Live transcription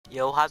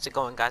Yo, how's it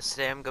going, guys?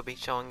 Today I'm going to be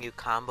showing you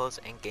combos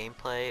and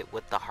gameplay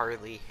with the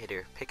Harley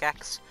Hitter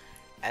Pickaxe.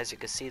 As you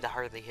can see, the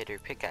Harley Hitter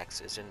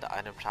Pickaxe is in the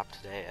item shop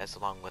today, as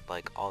along with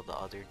like all the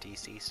other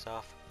DC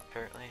stuff,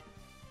 apparently.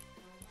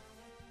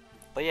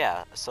 But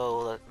yeah, so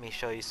let me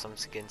show you some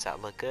skins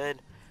that look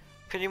good.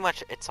 Pretty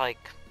much it's like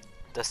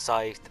the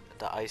Scythe,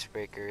 the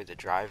Icebreaker, the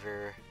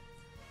Driver.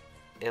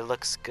 It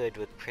looks good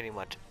with pretty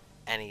much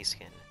any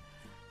skin.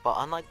 But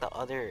unlike the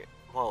other,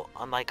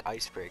 unlike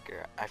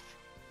Icebreaker, I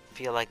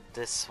feel like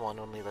this one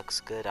only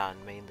looks good on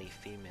mainly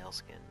female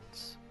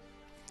skins.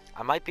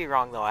 I might be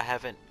wrong though, I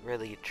haven't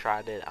really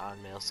tried it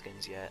on male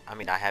skins yet. I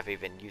mean, I haven't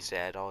even used it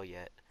at all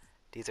yet.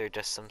 These are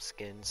just some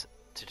skins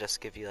to just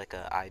give you like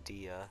an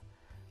idea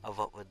of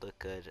what would look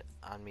good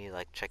on me,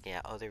 like checking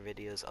out other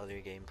videos,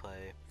 other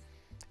gameplay,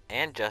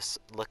 and just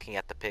looking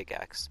at the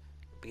pickaxe.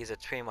 Because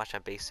it's pretty much a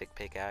basic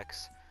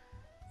pickaxe.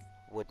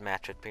 Would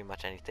match with pretty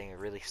much anything, a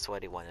really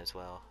sweaty one as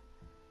well.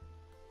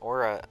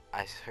 Aura,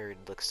 I heard,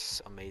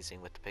 looks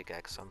amazing with the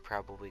pickaxe, so I'm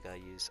probably gonna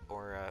use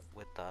Aura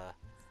with the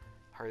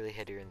Harley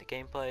Hitter in the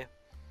gameplay.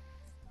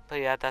 But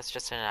yeah, that's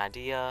just an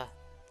idea.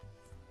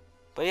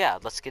 But yeah,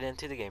 let's get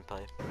into the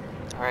gameplay.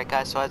 Alright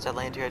guys, so as I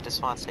land here, I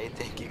just want to say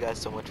thank you guys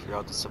so much for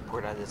all the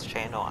support on this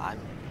channel. I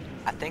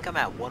think I'm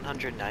at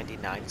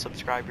 199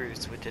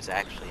 subscribers, which is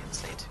actually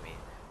insane to me.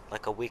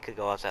 Like a week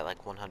ago I was at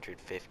like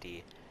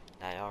 150,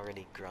 and I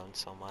already grown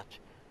so much.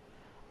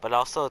 But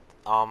also,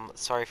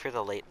 sorry for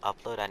the late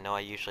upload. I know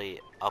I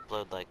usually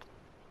upload like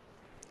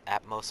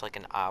at most like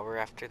an hour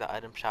after the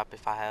item shop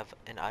if I have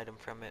an item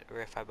from it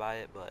or if I buy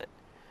it, but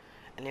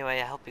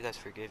anyway, I hope you guys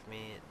forgive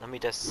me. Let me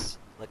just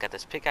look at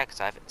this pickaxe.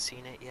 I haven't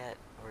seen it yet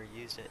or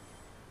used it.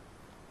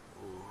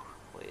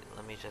 Ooh, wait,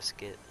 let me just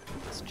get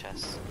this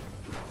chest.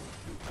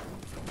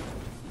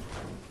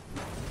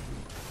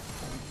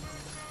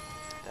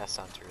 That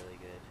sounds really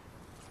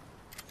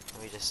good.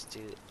 Let me just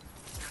do...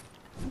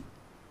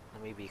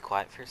 Let me be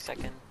quiet for a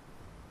second.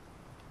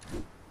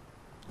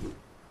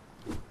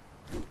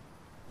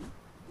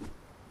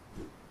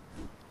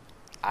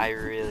 I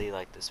really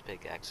like this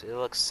pickaxe. It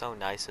looks so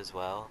nice as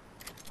well.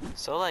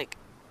 So like,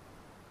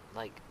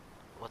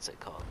 what's it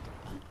called?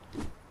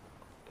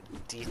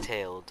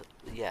 Detailed.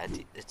 Yeah,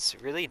 it's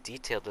really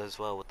detailed as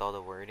well with all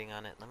the wording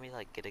on it. Let me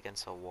like get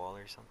against a wall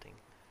or something.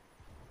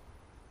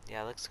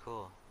 Yeah, it looks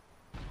cool.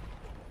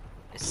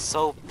 It's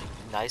so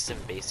nice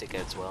and basic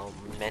as well.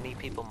 Many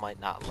people might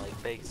not like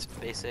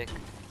basic,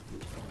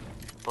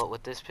 but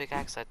with this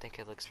pickaxe, I think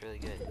it looks really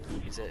good.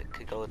 Because it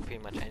could go with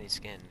pretty much any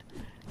skin.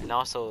 And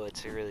also,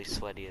 it's really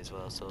sweaty as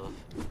well, so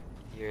if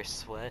your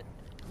sweat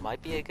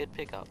might be a good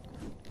pickup.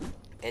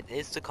 It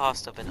is the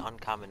cost of an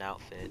uncommon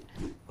outfit,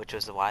 which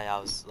was why I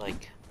was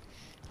like,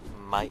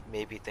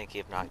 maybe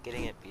thinking of not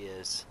getting it,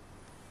 because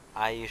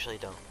I usually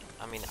don't.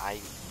 I mean,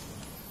 I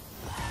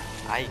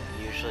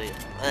usually...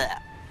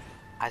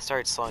 I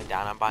started slowing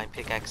down on buying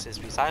pickaxes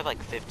because I have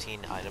like 15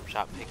 item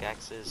shop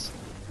pickaxes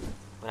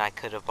when I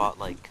could have bought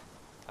like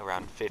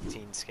around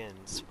 15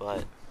 skins,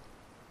 but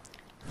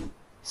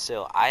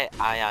still, I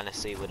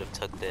honestly would have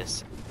took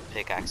this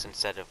pickaxe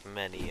instead of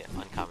many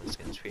uncommon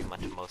skins, pretty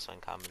much most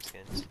uncommon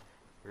skins.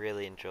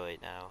 Really enjoy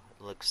it now.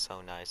 It looks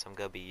so nice. I'm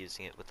gonna be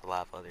using it with a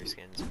lot of other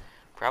skins.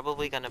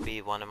 Probably gonna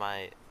be one of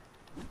my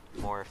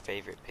more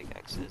favorite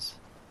pickaxes.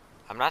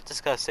 I'm not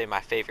just gonna say my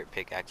favorite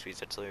pickaxe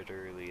because it's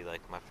literally like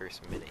my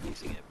first minute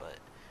using it, but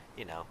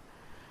you know.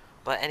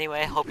 But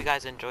anyway, hope you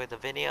guys enjoyed the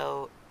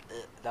video.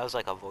 That was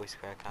like a voice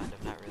crack, kind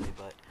of, not really,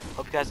 but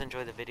hope you guys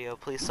enjoyed the video.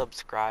 Please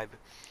subscribe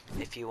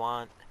if you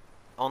want,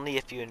 only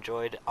if you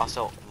enjoyed.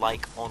 Also,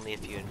 like only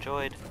if you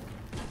enjoyed.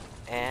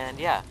 And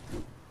yeah,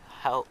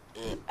 help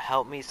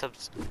me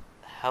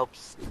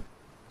helps.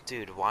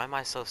 Dude, why am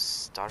I so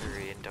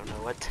stuttery and don't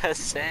know what to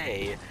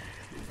say?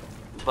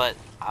 But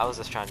I was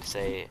just trying to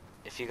say,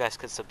 if you guys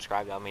could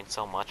subscribe, that would mean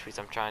so much, because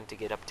I'm trying to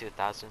get up to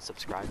 1,000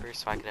 subscribers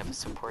so I could have a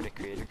supported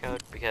creator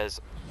code,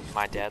 because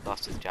my dad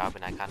lost his job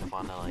and I kind of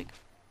want to like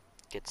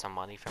get some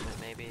money from it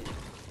maybe.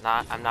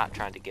 I'm not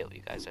trying to guilt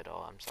you guys at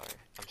all. I'm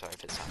sorry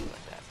if it sounded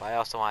like that. But I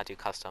also want to do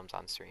customs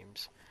on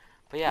streams.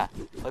 But yeah,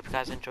 hope you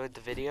guys enjoyed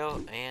the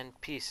video, and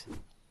peace.